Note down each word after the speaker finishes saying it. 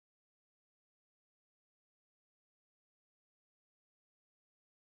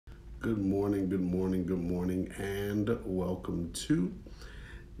Good morning, good morning, good morning, and welcome to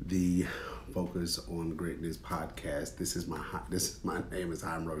the Focus on Greatness podcast. My name is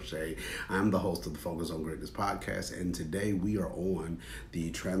Hiram Roche. I'm the host of the Focus on Greatness podcast, and today we are on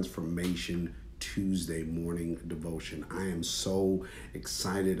the Transformation Tuesday morning devotion. I am so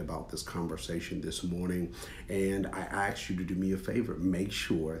excited about this conversation this morning, and I ask you to do me a favor. Make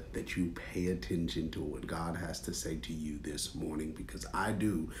sure that you pay attention to what God has to say to you this morning, because I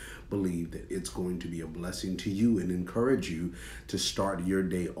do believe that it's going to be a blessing to you and encourage you to start your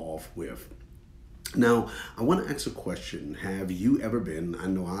day off with. Now, I want to ask a question. Have you ever been, I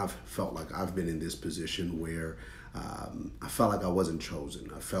know I've felt like I've been in this position where I felt like I wasn't chosen.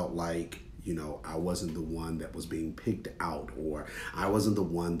 I felt like I wasn't the one that was being picked out, or I wasn't the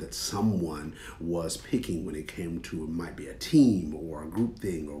one that someone was picking when it came to, it might be a team or a group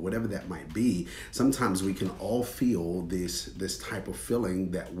thing or whatever that might be. Sometimes we can all feel this type of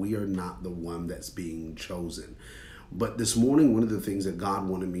feeling that we are not the one that's being chosen. But this morning, one of the things that God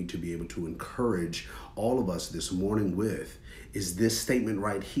wanted me to be able to encourage all of us this morning with is this statement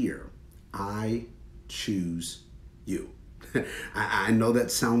right here: I choose you. I know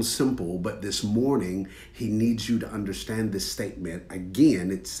that sounds simple, but this morning, he needs you to understand this statement.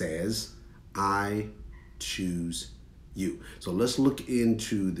 Again, it says, I choose you. So let's look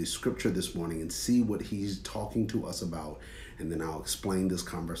into the scripture this morning and see what he's talking to us about. And then I'll explain this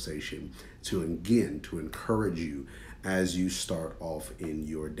conversation to encourage you as you start off in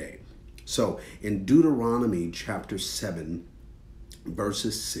your day. So in Deuteronomy chapter 7,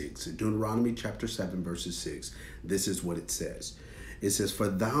 verses 6, Deuteronomy chapter 7, verses 6, this is what it says. It says, for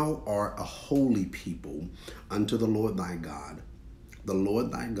thou art a holy people unto the Lord thy God. The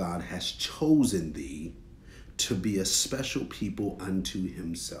Lord thy God has chosen thee to be a special people unto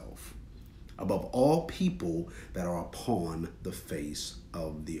himself, above all people that are upon the face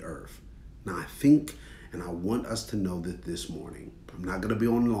of the earth. Now I think, and I want us to know that this morning, I'm not going to be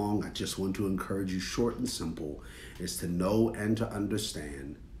on long. I just want to encourage you, short and simple, is to know and to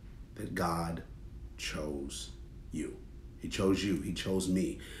understand that God chose you. He chose you. He chose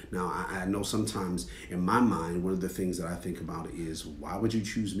me. Now, I know sometimes in my mind, one of the things that I think about is, why would you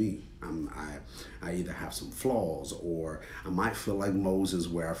choose me? I either have some flaws, or I might feel like Moses,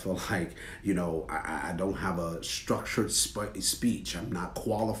 where I feel like, I don't have a structured speech. I'm not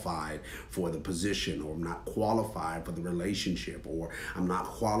qualified for the position, or I'm not qualified for the relationship, or I'm not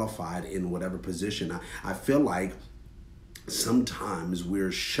qualified in whatever position. I feel like sometimes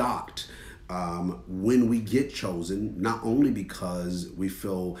we're shocked when we get chosen, not only because we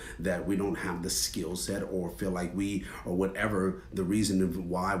feel that we don't have the skill set, or feel like or whatever the reason of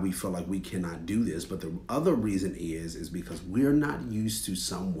why we feel like we cannot do this, but the other reason is because we're not used to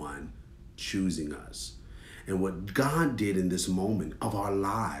someone choosing us. And what God did in this moment of our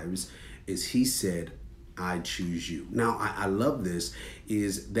lives is he said, I choose you. Now, I love this,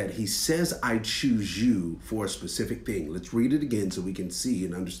 is that he says, I choose you for a specific thing. Let's read it again so we can see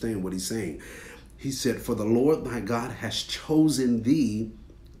and understand what he's saying. He said, for the Lord thy God has chosen thee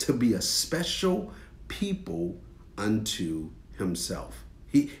to be a special people unto himself.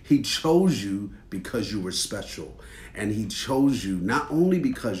 He chose you because you were special. And he chose you not only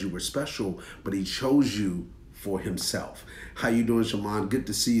because you were special, but he chose you for himself. How you doing, Shaman? Good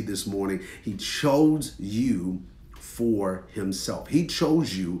to see you this morning. He chose you for himself. He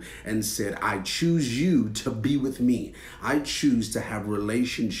chose you and said, I choose you to be with me. I choose to have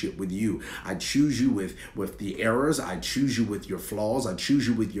relationship with you. I choose you with the errors. I choose you with your flaws. I choose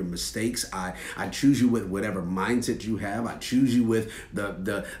you with your mistakes. I choose you with whatever mindset you have. I choose you with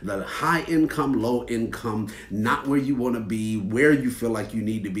the high income, low income, not where you want to be, where you feel like you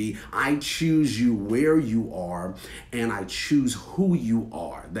need to be. I choose you where you are, and I choose who you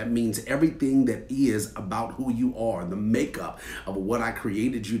are. That means everything that is about who you are, the makeup of what I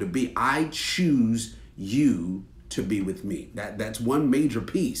created you to be. I choose you to be with me. That's one major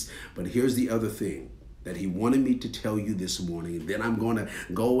piece. But here's the other thing that he wanted me to tell you this morning. Then I'm going to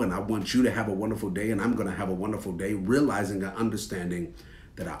go, and I want you to have a wonderful day, and I'm going to have a wonderful day, realizing and understanding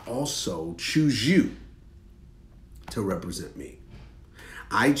that I also choose you to represent me.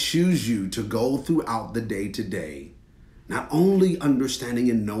 I choose you to go throughout the day today, not only understanding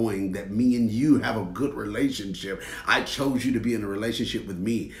and knowing that me and you have a good relationship. I chose you to be in a relationship with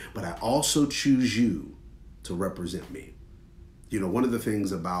me, but I also choose you to represent me. One of the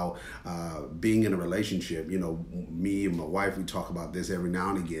things about being in a relationship, me and my wife, we talk about this every now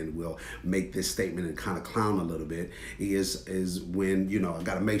and again. We'll make this statement and kind of clown a little bit. Is when I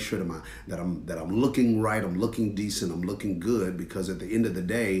got to make sure that I'm looking right, I'm looking decent, I'm looking good, because at the end of the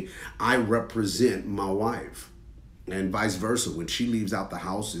day, I represent my wife. And vice versa. When she leaves out the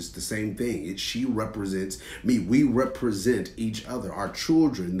house, it's the same thing. She represents me. We represent each other. Our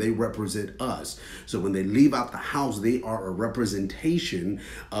children, they represent us. So when they leave out the house, they are a representation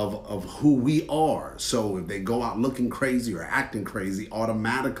of who we are. So if they go out looking crazy or acting crazy,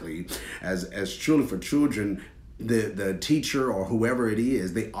 automatically, as children, for children, the teacher or whoever it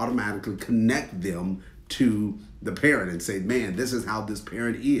is, they automatically connect them to the parent and say, man, this is how this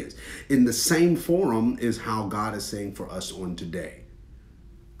parent is. In the same forum is how God is saying for us on today.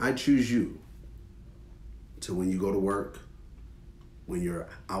 I choose you. So when you go to work, when you're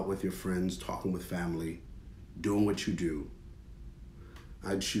out with your friends, talking with family, doing what you do,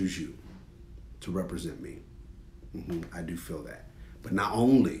 I choose you to represent me. I do feel that. But not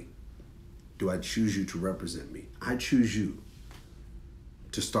only do I choose you to represent me, I choose you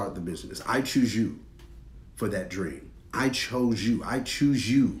to start the business. I choose you for that dream. I chose you. I choose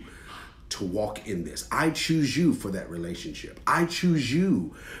you to walk in this. I choose you for that relationship. I choose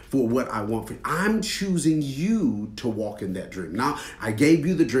you for what I want for you. I'm choosing you to walk in that dream. Now, I gave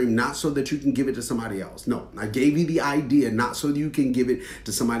you the dream not so that you can give it to somebody else. No, I gave you the idea not so that you can give it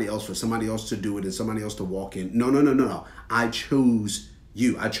to somebody else, for somebody else to do it and somebody else to walk in. No. I chose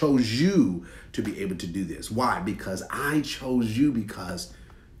you. I chose you to be able to do this. Why? Because I chose you, because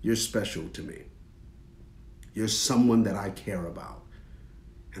you're special to me. You're someone that I care about.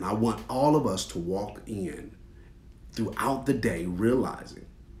 And I want all of us to walk in throughout the day realizing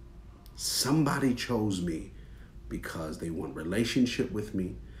somebody chose me because they want relationship with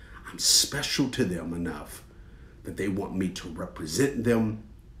me. I'm special to them enough that they want me to represent them.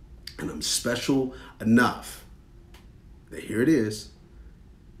 And I'm special enough that here it is,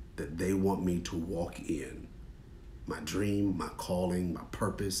 that they want me to walk in my dream, my calling, my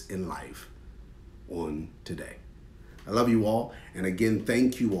purpose in life on today. I love you all. And again,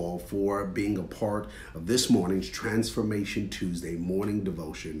 thank you all for being a part of this morning's Transformation Tuesday morning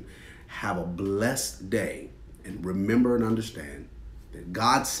devotion. Have a blessed day. And remember and understand that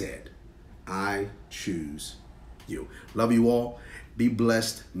God said, I choose you. Love you all. Be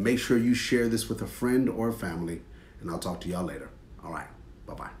blessed. Make sure you share this with a friend or a family. And I'll talk to y'all later. All right.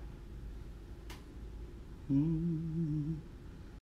 Bye-bye.